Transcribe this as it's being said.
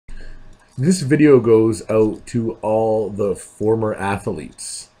This video goes out to all the former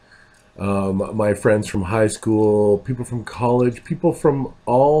athletes, my friends from high school, people from college, people from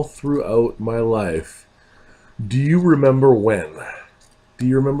all throughout my life. Do you remember when? Do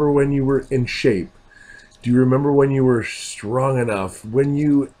you remember when you were in shape? Do you remember when you were strong enough? When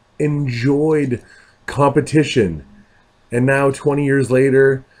you enjoyed competition? And now 20 years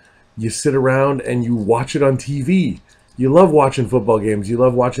later, you sit around and you watch it on TV. You love watching football games. You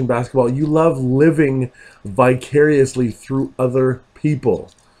love watching basketball. You love living vicariously through other people.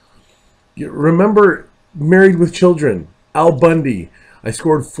 You remember Married with Children, Al Bundy. I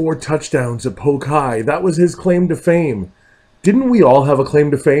scored 4 touchdowns at Polk High. That was his claim to fame. Didn't we all have a claim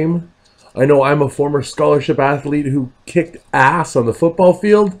to fame? I know I'm a former scholarship athlete who kicked ass on the football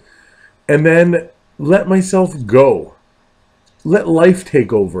field and then let myself go. Let life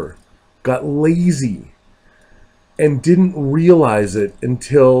take over. Got lazy and didn't realize it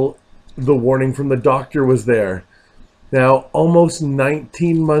until the warning from the doctor was there. Now, almost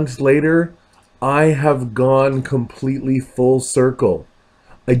 19 months later, I have gone completely full circle.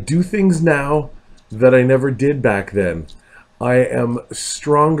 I do things now that I never did back then. I am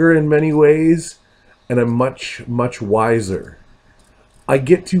stronger in many ways, and I'm much, much wiser. I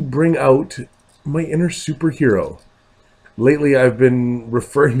get to bring out my inner superhero. Lately, I've been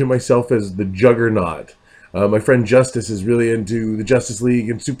referring to myself as the Juggernaut. My friend Justice is really into the Justice League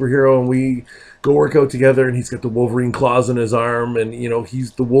and SuperHero, and we go work out together, and he's got the Wolverine claws in his arm, and, you know,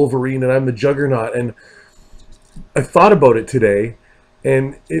 he's the Wolverine, and I'm the Juggernaut. And I thought about it today,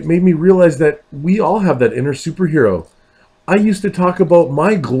 and it made me realize that we all have that inner superhero. I used to talk about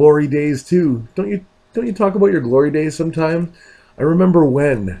my glory days, too. Don't you talk about your glory days sometime? I remember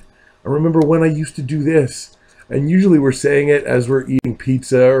when I used to do this. And usually we're saying it as we're eating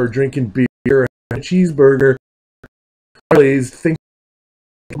pizza or drinking beer or a cheeseburger. Things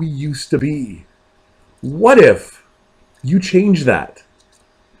we used to be. What if you change that?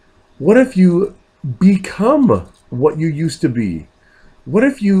 What if you become what you used to be? What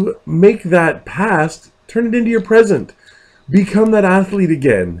if you make that past, turn it into your present? Become that athlete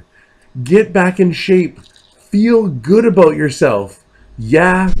again. Get back in shape. Feel good about yourself.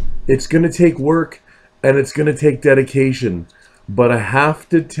 Yeah, it's going to take work. And it's going to take dedication. But I have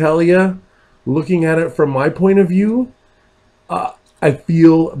to tell you, looking at it from my point of view, I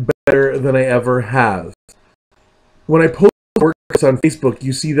feel better than I ever have. When I post workouts on Facebook,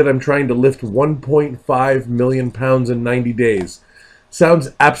 you see that I'm trying to lift 1.5 million pounds in 90 days. Sounds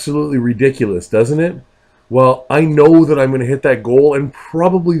absolutely ridiculous, doesn't it? Well, I know that I'm going to hit that goal and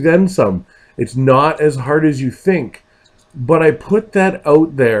probably then some. It's not as hard as you think. But I put that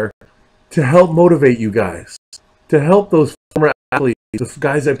out there to help motivate you guys, to help those former athletes, the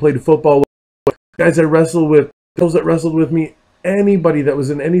guys I played football with, guys I wrestled with, those that wrestled with me, anybody that was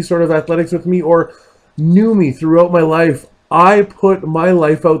in any sort of athletics with me or knew me throughout my life. I put my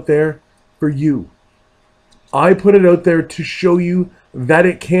life out there for you. I put it out there to show you that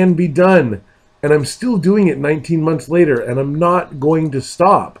it can be done. And I'm still doing it 19 months later, and I'm not going to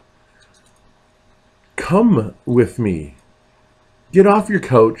stop. Come with me. Get off your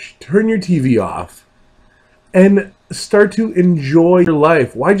couch, turn your TV off, and start to enjoy your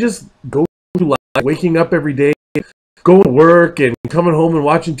life. Why just go through life, waking up every day, going to work, and coming home and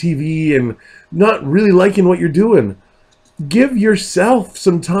watching TV and not really liking what you're doing? Give yourself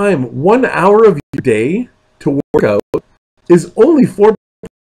some time. 1 hour of your day to work out is only 4%.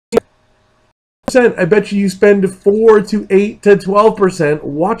 I bet you spend 4 to 8 to 12%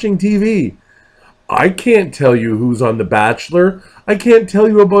 watching TV. I can't tell you who's on The Bachelor. I can't tell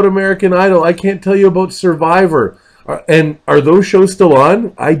you about American Idol. I can't tell you about Survivor. And are those shows still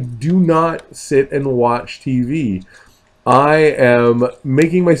on? I do not sit and watch TV. I am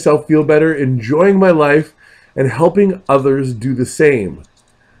making myself feel better, enjoying my life, and helping others do the same.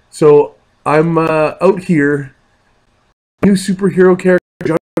 So I'm out here, new superhero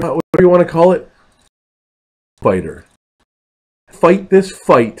character, whatever you want to call it, fighter. Fight this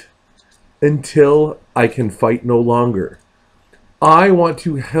fight until I can fight no longer. I want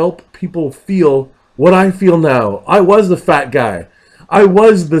to help people feel what I feel now. I was the fat guy. I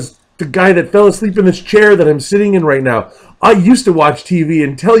was the guy that fell asleep in this chair that I'm sitting in right now. I used to watch TV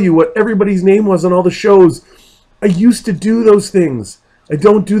and tell you what everybody's name was on all the shows. I used to do those things. I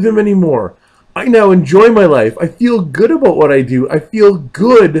don't do them anymore. I now enjoy my life. I feel good about what I do. I feel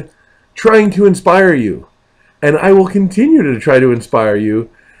good trying to inspire you. And I will continue to try to inspire you.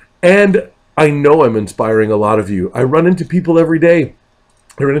 And I know I'm inspiring a lot of you. I run into people every day.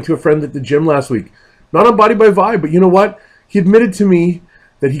 I ran into a friend at the gym last week. Not on Body by Vibe, but you know what? He admitted to me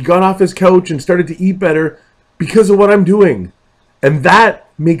that he got off his couch and started to eat better because of what I'm doing. And that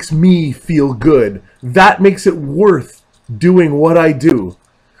makes me feel good. That makes it worth doing what I do.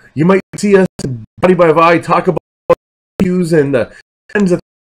 You might see us Body by Body talk about views and tens of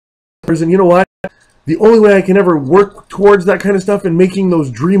thousands, and you know what? The only way I can ever work towards that kind of stuff and making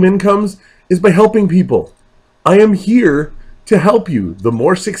those dream incomes is by helping people. I am here to help you. The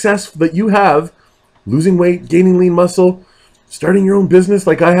more success that you have, losing weight, gaining lean muscle, starting your own business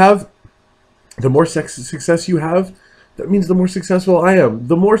like I have, the more success you have, that means the more successful I am.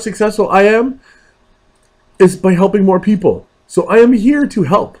 The more successful I am is by helping more people. So I am here to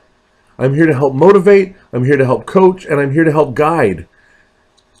help. I'm here to help motivate, I'm here to help coach, and I'm here to help guide.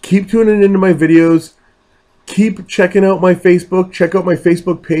 Keep tuning into my videos. Keep checking out my Facebook. Check out my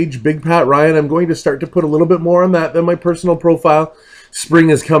Facebook page, Big Pat Ryan. I'm going to start to put a little bit more on that than my personal profile. Spring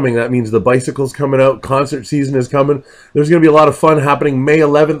is coming. That means the bicycle's coming out. Concert season is coming. There's going to be a lot of fun happening May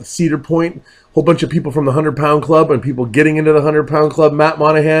 11th, Cedar Point. Whole bunch of people from the 100-Pound Club and people getting into the 100-Pound Club. Matt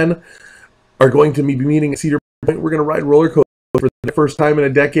Monahan are going to be meeting at Cedar Point. We're going to ride roller coasters for the first time in a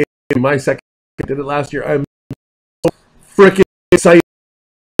decade. My second, I did it last year. I'm so freaking excited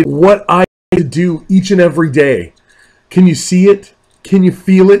what I do each and every day. Can you see it? Can you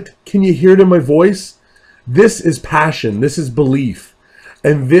feel it? Can you hear it in my voice? This is passion. This is belief.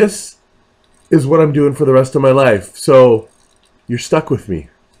 And this is what I'm doing for the rest of my life. So you're stuck with me.